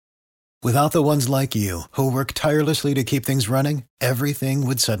Without the ones like you, who work tirelessly to keep things running, everything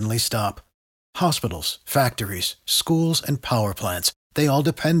would suddenly stop. Hospitals, factories, schools, and power plants, they all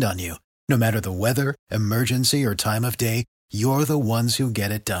depend on you. No matter the weather, emergency, or time of day, you're the ones who get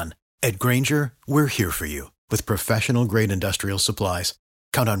it done. At Grainger, we're here for you with professional-grade industrial supplies.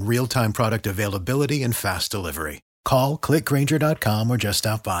 Count on real-time product availability and fast delivery. Call, clickgrainger.com, or just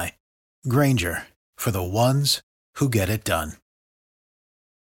stop by. Grainger, for the ones who get it done.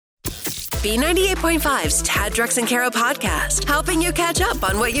 B98.5's Tad, Drex, and Kara podcast, helping you catch up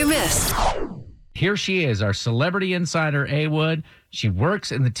on what you missed. Here she is, our celebrity insider, A. Wood. She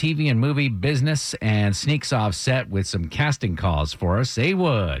works in the TV and movie business and sneaks off set with some casting calls for us. A.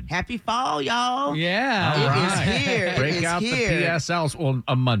 Wood. Happy fall, y'all. Yeah. All right. It is here. Break out the PSLs. Well,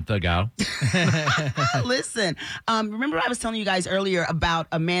 a month ago. Listen, remember I was telling you guys earlier about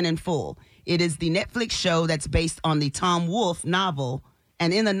A Man in Full. It is the Netflix show that's based on the Tom Wolfe novel.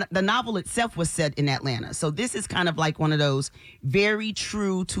 And in the novel itself was set in Atlanta. So this is kind of like one of those very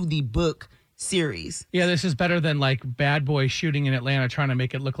true to the book series. Yeah, this is better than like Bad Boys shooting in Atlanta trying to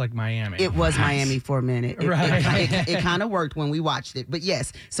make it look like Miami. It was Miami for a minute. It kind of worked when we watched it. But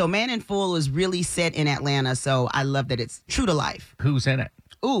yes, so Man in Full is really set in Atlanta. So I love that it's true to life. Who's in it?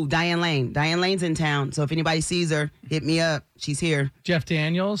 Ooh, Diane Lane. Diane Lane's in town. So if anybody sees her, hit me up. She's here. Jeff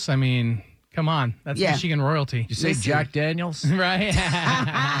Daniels, I mean, come on. That's Michigan royalty. You say Jack Daniels? Right?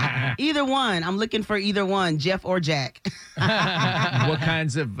 Either one. I'm looking for either one, Jeff or Jack. What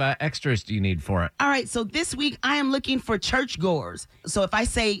kinds of extras do you need for it? All right, so this week I am looking for churchgoers. So if I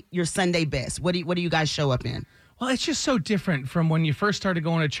say your Sunday best, what do you guys show up in? Well, it's just so different from when you first started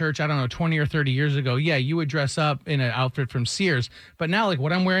going to church, I don't know, 20 or 30 years ago. Yeah, you would dress up in an outfit from Sears. But now, like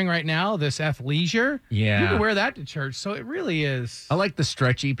what I'm wearing right now, this athleisure, you can wear that to church. So it really is. I like the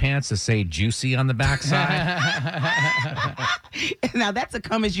stretchy pants that say juicy on the backside. Now, that's a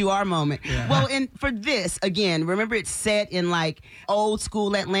come as you are moment. Yeah. Well, and for this, again, remember it's set in like old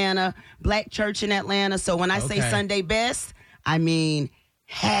school Atlanta, black church in Atlanta. So when I say Sunday best, I mean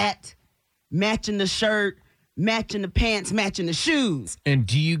hat, matching the shirt, matching the pants, matching the shoes. And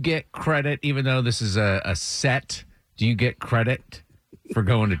do you get credit, even though this is a set, do you get credit for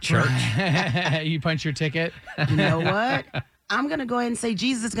going to church? You punch your ticket? You know what? I'm going to go ahead and say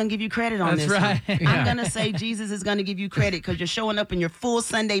Jesus is going to give you credit on That's this right. one. Yeah. I'm going to say Jesus is going to give you credit because you're showing up in your full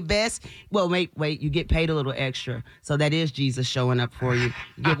Sunday best. Well, wait, you get paid a little extra. So that is Jesus showing up for you.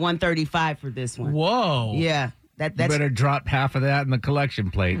 You get $135 for this one. Whoa. Yeah. You better drop half of that in the collection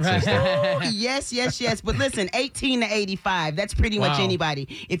plate, sister. Oh, yes. But listen, 18 to 85, that's pretty much anybody.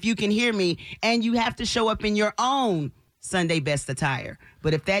 If you can hear me, and you have to show up in your own Sunday best attire.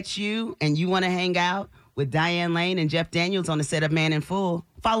 But if that's you and you want to hang out with Diane Lane and Jeff Daniels on the set of Man in Full,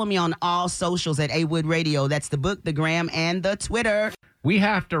 follow me on all socials at A Wood Radio. That's the book, the gram, and the Twitter. We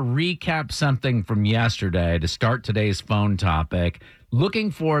have to recap something from yesterday to start today's phone topic.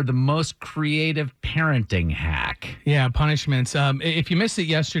 Looking for the most creative parenting hack. Yeah, punishments. If you missed it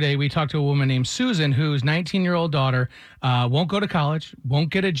yesterday, we talked to a woman named Susan, whose 19-year-old daughter won't go to college, won't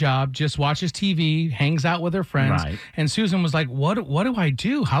get a job, just watches TV, hangs out with her friends. Right. And Susan was like, what do I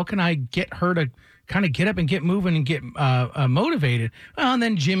do? How can I get her to kind of get up and get moving and get motivated? Well, and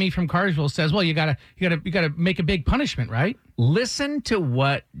then Jimmy from Carsville says, well, you gotta make a big punishment, right? Listen to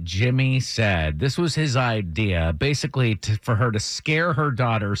what Jimmy said. This was his idea, basically for her to scare her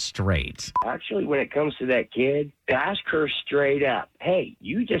daughter straight. Actually, when it comes to that kid, ask her straight up, hey,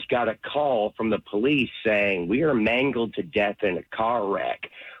 you just got a call from the police saying we are mangled to death in a car wreck.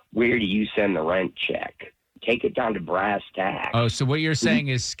 Where do you send the rent check? Take it down to brass tacks. Oh, so what you're saying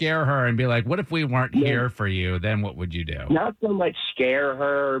is scare her and be like, what if we weren't here for you? Then what would you do? Not so much scare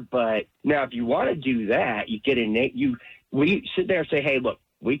her, but now if you want to do that, you get we sit there and say, hey, look,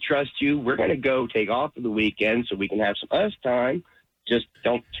 we trust you. We're going to go take off for the weekend so we can have some us time. Just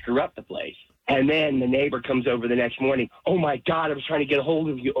don't screw up the place. And then the neighbor comes over the next morning. Oh, my God, I was trying to get a hold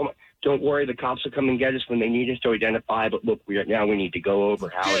of you. Don't worry, the cops will come and get us when they need us to identify. But look, we need to go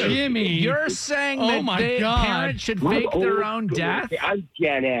over how it is. Jimmy, you're saying that parents should fake their own death? I'm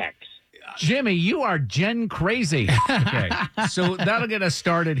Gen X. Jimmy, you are Gen crazy. Okay, so that'll get us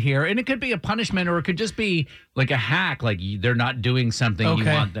started here. And it could be a punishment, or it could just be like a hack, like they're not doing something you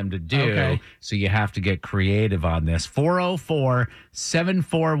want them to do. Okay. So you have to get creative on this.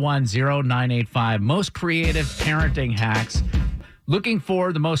 404-741-0985. Most creative parenting hacks. Looking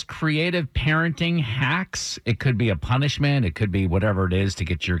for the most creative parenting hacks. It could be a punishment. It could be whatever it is to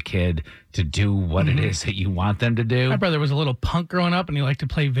get your kid to do what it is that you want them to do. My brother was a little punk growing up, and he liked to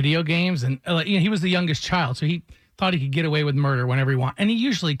play video games. And he was the youngest child, so he thought he could get away with murder whenever he wanted. And he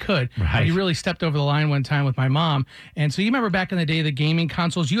usually could. Right. He really stepped over the line one time with my mom. And so you remember back in the day, the gaming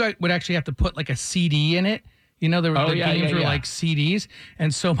consoles, you would actually have to put like a CD in it. You know, the games were like CDs.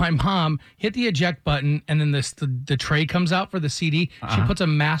 And so my mom hit the eject button, and then the tray comes out for the CD. She puts a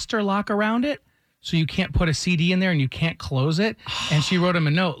master lock around it, so you can't put a CD in there and you can't close it. And she wrote him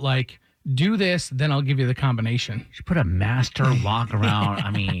a note like, do this, then I'll give you the combination. She put a master lock around. I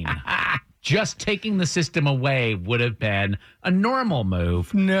mean, just taking the system away would have been a normal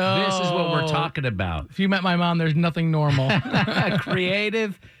move. No. This is what we're talking about. If you met my mom, there's nothing normal.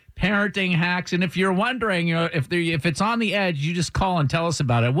 Creative parenting hacks. And if you're wondering, if it's on the edge, you just call and tell us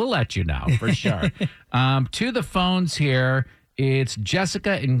about it. We'll let you know for sure. To the phones here, it's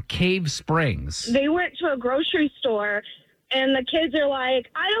Jessica in Cave Springs. They went to a grocery store, and the kids are like,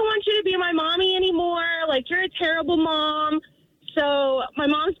 I don't want you to be my mommy anymore. Like, you're a terrible mom. So my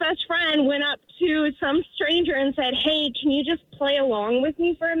mom's best friend went up to some stranger and said, hey, can you just play along with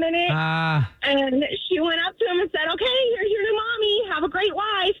me for a minute? And she went up to him and said, okay, here's your new mommy. Have a great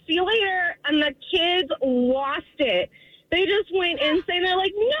life. See you later. And the kids lost it. They just went insane. They're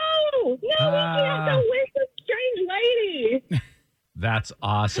like, no, we can't go with this strange lady. That's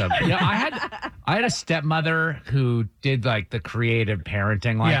awesome. Yeah, I had a stepmother who did like the creative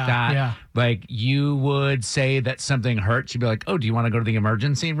parenting like that. Yeah. Like you would say that something hurt. She'd be like, oh, do you want to go to the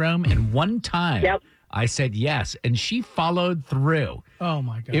emergency room? And one time I said yes, and she followed through. Oh,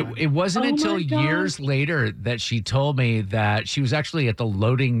 my God. It wasn't until years later that she told me that she was actually at the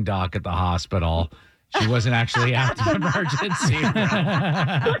loading dock at the hospital. She wasn't actually at the emergency room.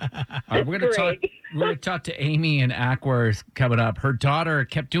 All right, we're going to talk to Amy in Ackworth coming up. Her daughter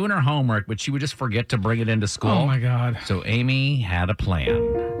kept doing her homework, but she would just forget to bring it into school. Oh, my God. So Amy had a plan,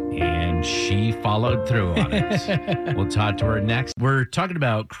 and she followed through on it. We'll talk to her next. We're talking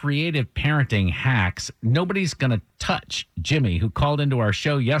about creative parenting hacks. Nobody's going to touch Jimmy, who called into our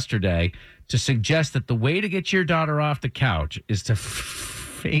show yesterday to suggest that the way to get your daughter off the couch is to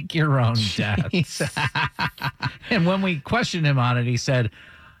fake your own death. And when we questioned him on it, he said,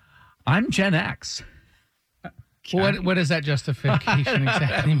 I'm Gen X. What is that justification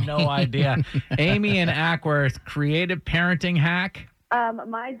exactly mean? No idea. Amy in Ackworth, creative parenting hack.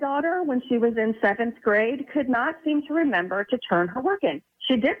 My daughter, when she was in 7th grade, could not seem to remember to turn her work in.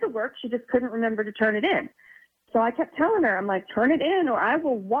 She did the work, she just couldn't remember to turn it in. So I kept telling her, I'm like, turn it in or I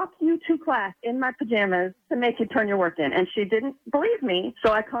will walk you to class in my pajamas to make you turn your work in. And she didn't believe me.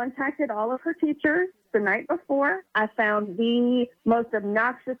 So I contacted all of her teachers the night before. I found the most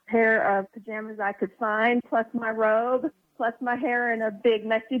obnoxious pair of pajamas I could find, plus my robe, plus my hair in a big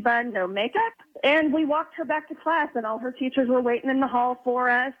messy bun, no makeup. And we walked her back to class, and all her teachers were waiting in the hall for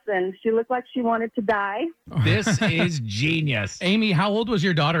us, and she looked like she wanted to die. This is genius. Amy, how old was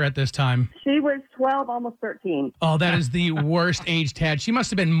your daughter at this time? She was 12, almost 13. Oh, that is the worst age, Tad. She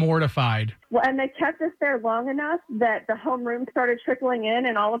must have been mortified. Well, and they kept us there long enough that the homeroom started trickling in,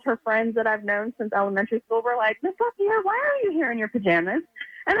 and all of her friends that I've known since elementary school were like, Miss LaPierre, why are you here in your pajamas?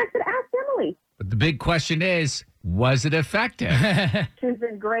 And I said, ask Emily. But the big question is, was it effective? She's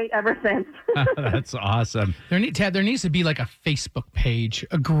been great ever since. That's awesome. Tad, there needs to be like a Facebook page,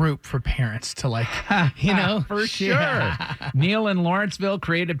 a group for parents to like, for sure. Neil in Lawrenceville,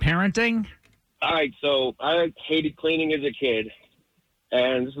 creative parenting. All right, so I hated cleaning as a kid,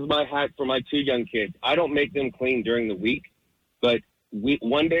 and this is my hack for my 2 young kids. I don't make them clean during the week, but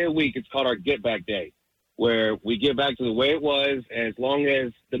one day a week, it's called our Get Back Day, where we get back to the way it was, as long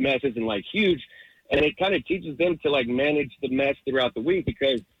as the mess isn't like huge. And it kind of teaches them to like manage the mess throughout the week,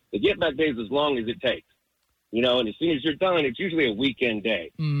 because the Get Back Day is as long as it takes, and as soon as you're done, it's usually a weekend day.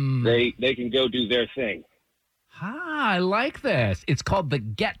 They can go do their thing. I like this. It's called the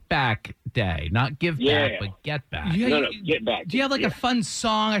Get Back Day, not Give Back, but Get Back. No, Get Back. Do you have like a fun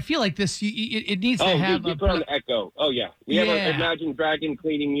song? I feel like this, it needs to have you put on the echo. Oh, yeah. We have our Imagine Dragon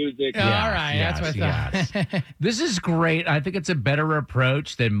cleaning music. All right, that's what I thought. This is great. I think it's a better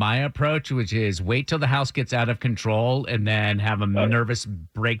approach than my approach, which is wait till the house gets out of control and then have a nervous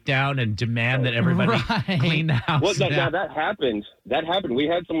breakdown and demand that everybody clean the house. Well, now that happened. We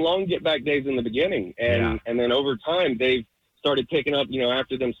had some long Get Back days in the beginning, and then over time they've started picking up,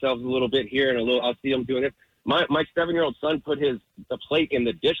 after themselves a little bit here and a little. I'll see them doing it. My 7-year-old son put the plate in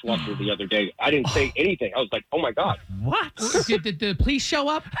the dishwasher the other day. I didn't say anything. I was like, oh my God. What? Did the police show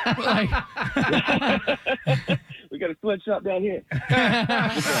up? We got a sweatshop down here.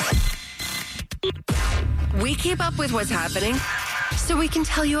 We keep up with what's happening so we can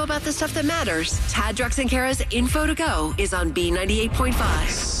tell you about the stuff that matters. Tad, Drex, and Kara's Info to Go is on B98.5.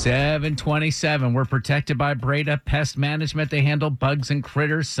 727. We're protected by Breda Pest Management. They handle bugs and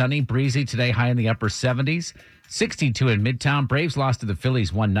critters. Sunny, breezy today, high in the upper 70s. 62 in Midtown. Braves lost to the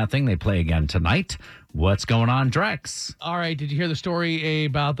Phillies 1-0. They play again tonight. What's going on, Drex? All right. Did you hear the story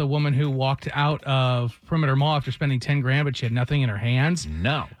about the woman who walked out of Perimeter Mall after spending $10,000, but she had nothing in her hands?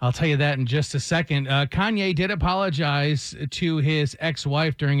 No. I'll tell you that in just a second. Kanye did apologize to his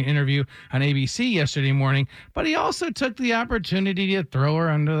ex-wife during an interview on ABC yesterday morning, but he also took the opportunity to throw her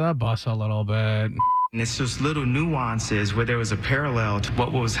under the bus a little bit. And it's just little nuances where there was a parallel to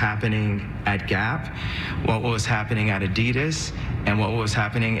what was happening at Gap, what was happening at Adidas, and what was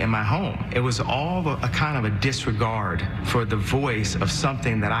happening in my home. It was all a kind of a disregard for the voice of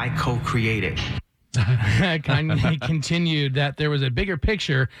something that I co-created. Kanye continued that there was a bigger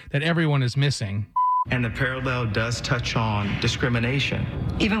picture that everyone is missing. And the parallel does touch on discrimination.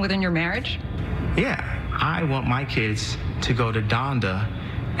 Even within your marriage? Yeah. I want my kids to go to Donda,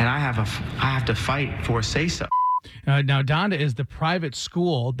 and I have to fight for a say-so. Now, Donda is the private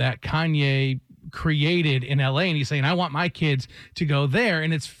school that Kanye created in LA, and he's saying, I want my kids to go there.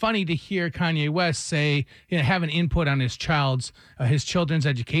 And it's funny to hear Kanye West say, have an input on his children's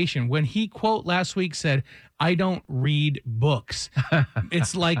education when he, quote, last week said, I don't read books.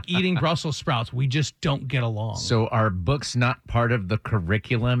 It's like eating Brussels sprouts. We just don't get along. So are books not part of the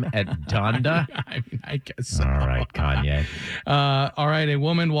curriculum at Donda? I guess so. All right, Kanye. All right, a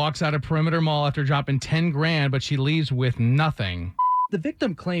woman walks out of Perimeter Mall after dropping $10,000, but she leaves with nothing. The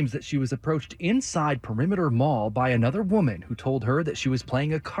victim claims that she was approached inside Perimeter Mall by another woman who told her that she was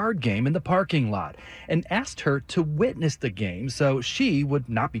playing a card game in the parking lot and asked her to witness the game so she would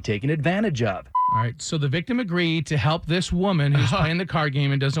not be taken advantage of. All right, so the victim agreed to help this woman who's playing the card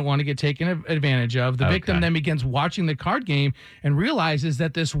game and doesn't want to get taken advantage of. The victim then begins watching the card game and realizes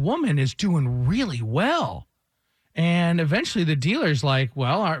that this woman is doing really well. And eventually the dealer's like,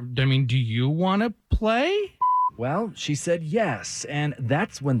 well, do you want to play? Well, she said yes, and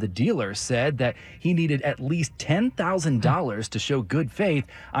that's when the dealer said that he needed at least $10,000 to show good faith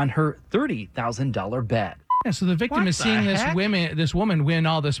on her $30,000 bet. Yeah, so the victim is seeing this woman win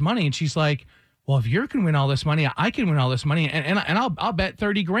all this money, and she's like, well, if you can win all this money, I can win all this money, and I'll bet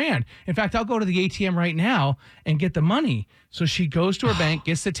 $30,000. In fact, I'll go to the ATM right now and get the money. So she goes to her bank,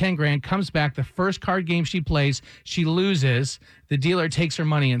 gets the $10,000, comes back. The first card game she plays, she loses. The dealer takes her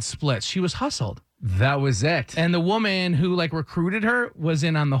money and splits. She was hustled. That was it. And the woman who recruited her was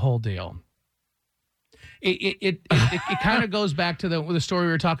in on the whole deal. It kind of goes back to the story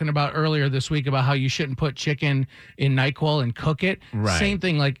we were talking about earlier this week about how you shouldn't put chicken in NyQuil and cook it. Right. Same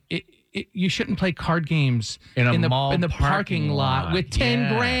thing. You shouldn't play card games in the parking lot with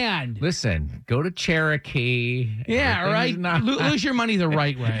 $10,000. Listen, go to Cherokee. Yeah, right. Lose your money the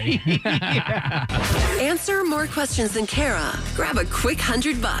right way. Answer more questions than Kara. Grab a quick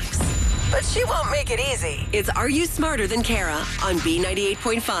 $100. But she won't make it easy. It's Are You Smarter Than Kara on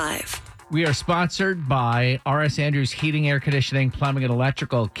B98.5. We are sponsored by R.S. Andrews Heating, Air Conditioning, Plumbing, and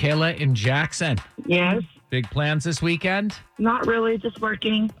Electrical. Kayla in Jackson. Yes. Big plans this weekend? Not really, just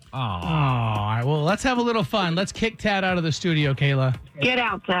working. Oh, all right. Well, let's have a little fun. Let's kick Tad out of the studio, Kayla. Get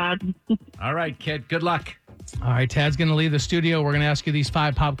out, Tad. All right, kid. Good luck. All right, Tad's going to leave the studio. We're going to ask you these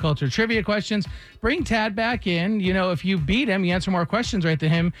 5 pop culture trivia questions. Bring Tad back in. If you beat him, you answer more questions right to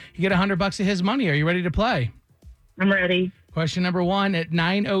him, you get $100 of his money. Are you ready to play? I'm ready. Question number 1. At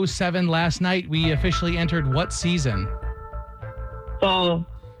 9:07 last night, we officially entered what season? Fall.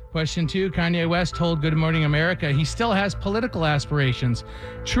 Question 2. Kanye West told Good Morning America he still has political aspirations.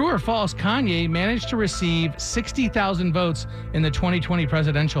 True or false, Kanye managed to receive 60,000 votes in the 2020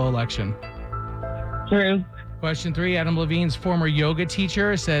 presidential election? True. Question 3. Adam Levine's former yoga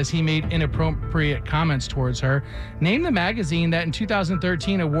teacher says he made inappropriate comments towards her. Name the magazine that in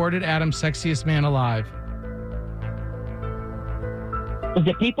 2013 awarded Adam Sexiest Man Alive. Is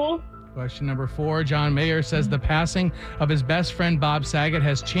it People? Question number 4. John Mayer says the passing of his best friend Bob Saget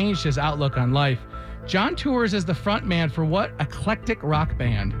has changed his outlook on life. John tours as the frontman for what eclectic rock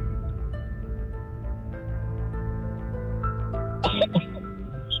band?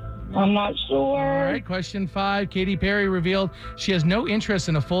 I'm not sure. All right, question 5. Katy Perry revealed she has no interest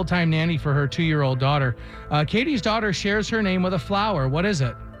in a full-time nanny for her 2-year-old daughter. Katy's daughter shares her name with a flower. What is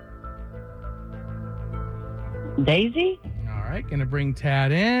it? Daisy? All right, going to bring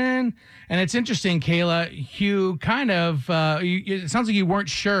Tad in. And it's interesting, Kayla, you kind of, it sounds like you weren't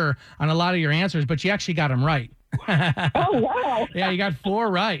sure on a lot of your answers, but you actually got them right. Oh, wow. Yeah, you got 4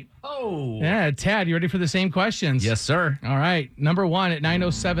 right. Oh. Yeah, Tad, you ready for the same questions? Yes, sir. All right. Number 1, at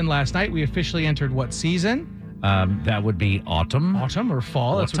 9:07 last night, we officially entered what season? That would be autumn. Autumn or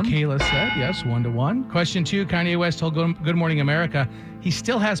fall. That's what Kayla said. Yes, 1-1. Question 2, Kanye West told Good Morning America he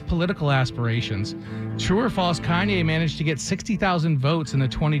still has political aspirations. True or false, Kanye managed to get 60,000 votes in the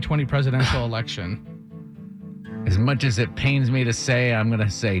 2020 presidential election. As much as it pains me to say, I'm going to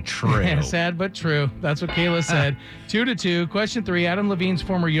say true. Sad but true. That's what Kayla said. 2-2. Question 3. Adam Levine's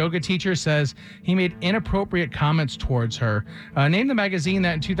former yoga teacher says he made inappropriate comments towards her. Name the magazine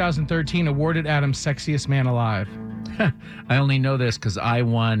that in 2013 awarded Adam Sexiest Man Alive. I only know this because I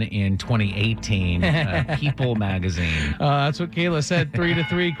won in 2018 People magazine. That's what Kayla said.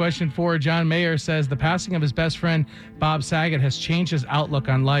 3-3. Question 4. John Mayer says the passing of his best friend Bob Saget has changed his outlook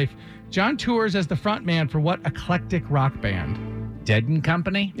on life. John tours as the frontman for what eclectic rock band? Dead and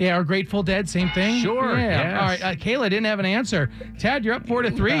Company? Yeah, or Grateful Dead, same thing? Sure, yeah. yes. All right, Kayla didn't have an answer. Tad, you're up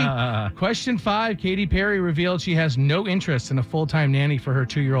 4-3. Question 5, Katy Perry revealed she has no interest in a full-time nanny for her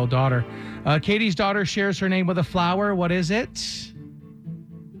 2-year-old daughter. Katie's daughter shares her name with a flower. What is it?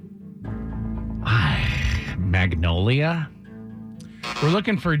 Magnolia? We're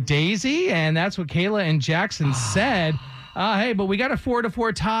looking for Daisy, and that's what Kayla and Jackson said. Hey, but we got a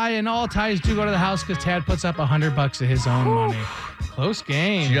 4-4 tie, and all ties do go to the house because Tad puts up $100 of his own money. Close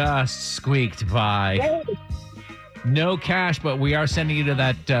game. Just squeaked by. No cash, but we are sending you to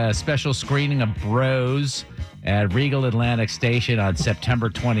that special screening of Bros at Regal Atlantic Station on September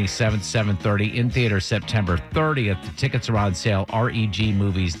 27th, 7:30, in theater September 30th. The tickets are on sale,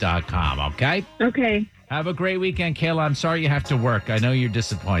 regmovies.com, okay? Okay. Have a great weekend, Kayla. I'm sorry you have to work. I know you're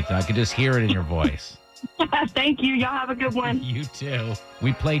disappointed. I can just hear it in your voice. Thank you. Y'all have a good one. You too.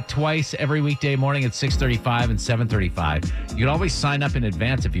 We play twice every weekday morning at 6:35 and 7:35. You can always sign up in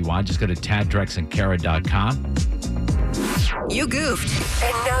advance if you want. Just go to taddrexandkara.com. You goofed,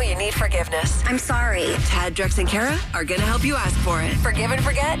 and now you need forgiveness. I'm sorry. Tad, Drex, and Kara are going to help you ask for it. Forgive and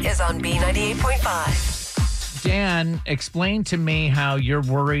Forget is on B98.5. Dan, explain to me how you're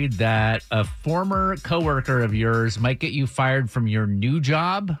worried that a former coworker of yours might get you fired from your new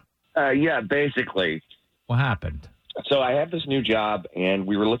job. Yeah, basically. What happened? So I have this new job, and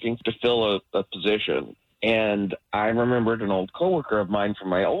we were looking to fill a position. And I remembered an old coworker of mine from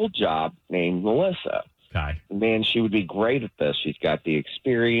my old job named Melissa. Okay. Man, she would be great at this. She's got the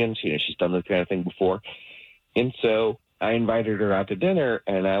experience. You know, she's done this kind of thing before. And so I invited her out to dinner,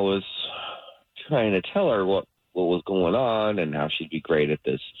 and I was trying to tell her what was going on and how she'd be great at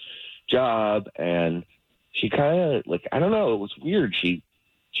this job. And she kind of, like, I don't know, it was weird. She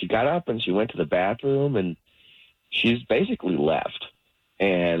got up and she went to the bathroom, and she's basically left.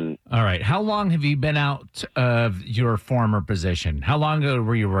 And all right, how long have you been out of your former position? How long ago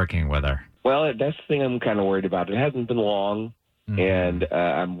were you working with her? Well, that's the thing I'm kind of worried about. It hasn't been long, and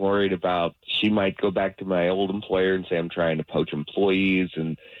I'm worried about she might go back to my old employer and say I'm trying to poach employees,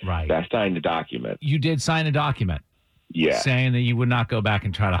 and I signed a document. You did sign a document? Yeah. Saying that you would not go back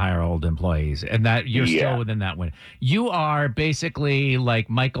and try to hire old employees, and that you're still within that window. You are basically like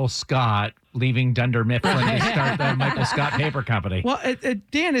Michael Scott leaving Dunder Mifflin to start the Michael Scott Paper Company. Well,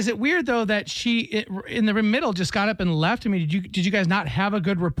 Dan, is it weird though that she in the middle just got up and left? I mean, did you guys not have a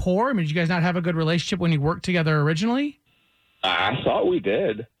good rapport? I mean, did you guys not have a good relationship when you worked together originally? I thought we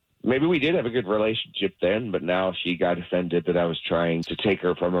did. Maybe we did have a good relationship then, but now she got offended that I was trying to take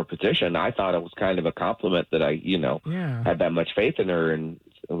her from her position. I thought it was kind of a compliment that I, had that much faith in her, and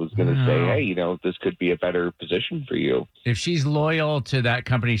I was going to say, hey, this could be a better position for you. If she's loyal to that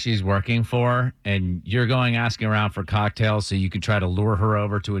company she's working for, and you're going asking around for cocktails so you could try to lure her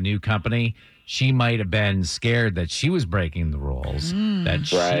over to a new company, she might have been scared that she was breaking the rules, that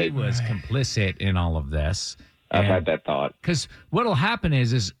she was complicit in all of this. I've had that thought. Because what'll happen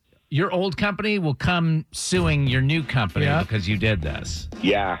is your old company will come suing your new company because you did this.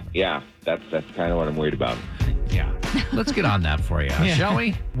 Yeah. That's kind of what I'm worried about. Yeah. Let's get on that for you, shall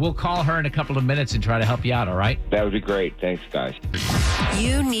we? We'll call her in a couple of minutes and try to help you out, all right? That would be great. Thanks, guys.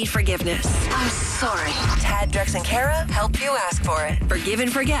 You need forgiveness. I'm sorry. Tad, Drex, and Kara help you ask for it. Forgive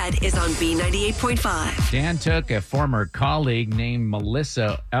and Forget is on B98.5. Dan took a former colleague named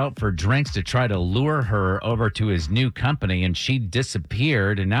Melissa out for drinks to try to lure her over to his new company, and she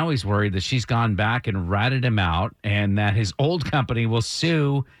disappeared. And now he's worried that she's gone back and ratted him out, and that his old company will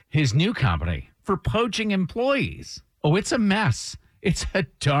sue his new company for poaching employees. Oh, it's a mess. It's a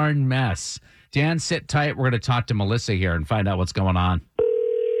darn mess. Dan, sit tight. We're going to talk to Melissa here and find out what's going on.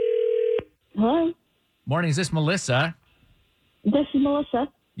 Hello? Morning. Is this Melissa? This is Melissa.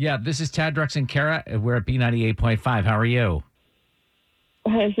 Yeah, this is Tad, Drex, and Kara. We're at B98.5. How are you?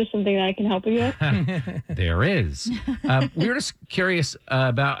 Is there something that I can help you with? There is. We were just curious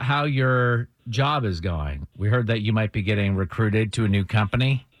about how your job is going. We heard that you might be getting recruited to a new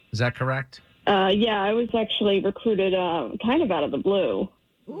company. Is that correct? Yeah, I was actually recruited kind of out of the blue.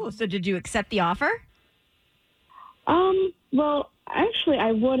 Ooh, so did you accept the offer? Well, actually,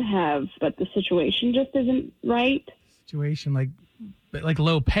 I would have, but the situation just isn't right. Situation like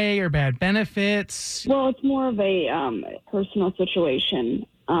low pay or bad benefits? Well, it's more of a personal situation.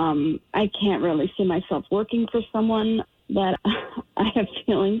 I can't really see myself working for someone that I have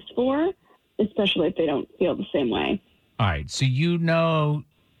feelings for, especially if they don't feel the same way. All right. So you know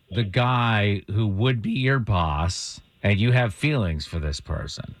the guy who would be your boss, and you have feelings for this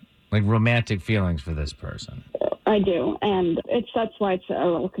person, like romantic feelings for this person. I do, and that's why it's a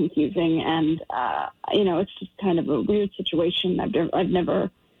little confusing, and it's just kind of a weird situation. I've never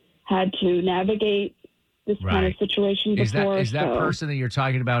had to navigate this kind of situation before. Is that person that you're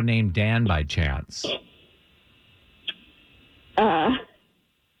talking about named Dan by chance?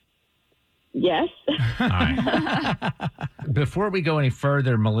 Yes. All right. Before we go any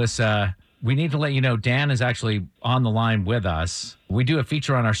further, Melissa, we need to let you know Dan is actually on the line with us. We do a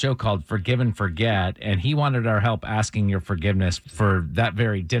feature on our show called Forgive and Forget, and he wanted our help asking your forgiveness for that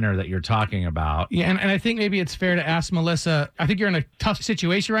very dinner that you're talking about. Yeah, and I think maybe it's fair to ask Melissa, I think you're in a tough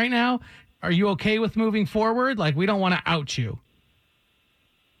situation right now. Are you okay with moving forward? Like, we don't want to out you.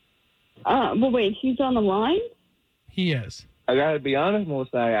 Well, wait, he's on the line? He is. I got to be honest,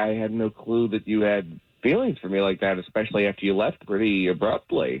 Melissa, I had no clue that you had feelings for me like that, especially after you left pretty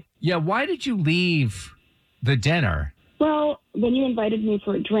abruptly. Yeah, why did you leave the dinner? Well, when you invited me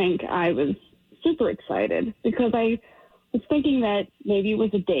for a drink, I was super excited because I was thinking that maybe it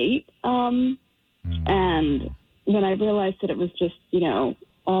was a date. And when I realized that it was just,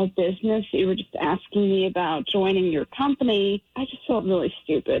 all business, you were just asking me about joining your company, I just felt really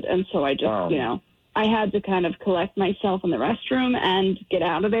stupid. And so I just, I had to kind of collect myself in the restroom and get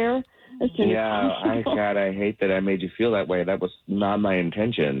out of there as soon as possible. I hate that I made you feel that way. That was not my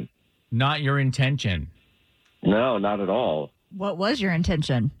intention. Not your intention? No, not at all. What was your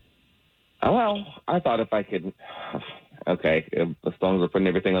intention? Oh, well, I thought if I could, okay, as long as we're putting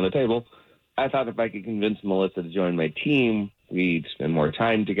everything on the table, I thought if I could convince Melissa to join my team, we'd spend more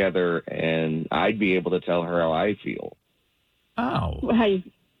time together, and I'd be able to tell her how I feel. Oh.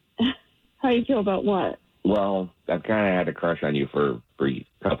 How you feel about what? Well, I've kind of had a crush on you for a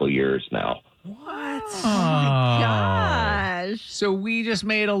couple of years now. What? Oh, gosh. So we just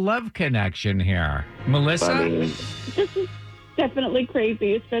made a love connection here. Melissa? This is definitely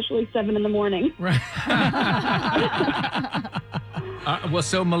crazy, especially 7 a.m. Right.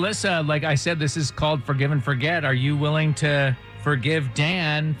 So Melissa, like I said, this is called Forgive and Forget. Are you willing to forgive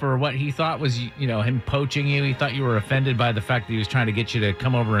Dan for what he thought was, him poaching you? He thought you were offended by the fact that he was trying to get you to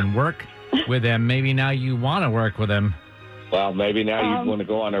come over and work with him. Maybe now you want to work with him. Well, maybe now you want to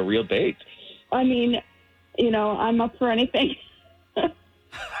go on a real date. I mean, I'm up for anything.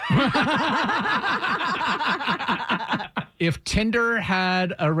 If Tinder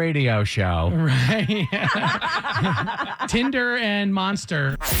had a radio show. Right. Tinder and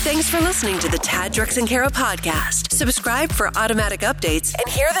Monster. Thanks for listening to the Tad, Drex, and Kara podcast. Subscribe for automatic updates and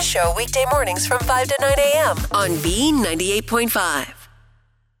hear the show weekday mornings from 5 to 9 a.m. on B98.5.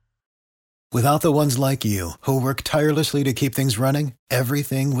 Without the ones like you, who work tirelessly to keep things running,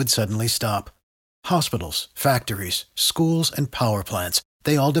 everything would suddenly stop. Hospitals, factories, schools, and power plants,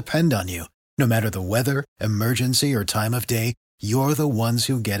 they all depend on you. No matter the weather, emergency, or time of day, you're the ones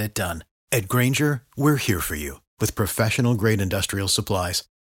who get it done. At Grainger, we're here for you with professional-grade industrial supplies.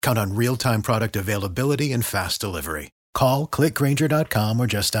 Count on real-time product availability and fast delivery. Call, click Grainger.com, or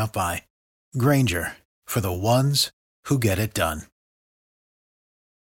just stop by. Grainger, for the ones who get it done.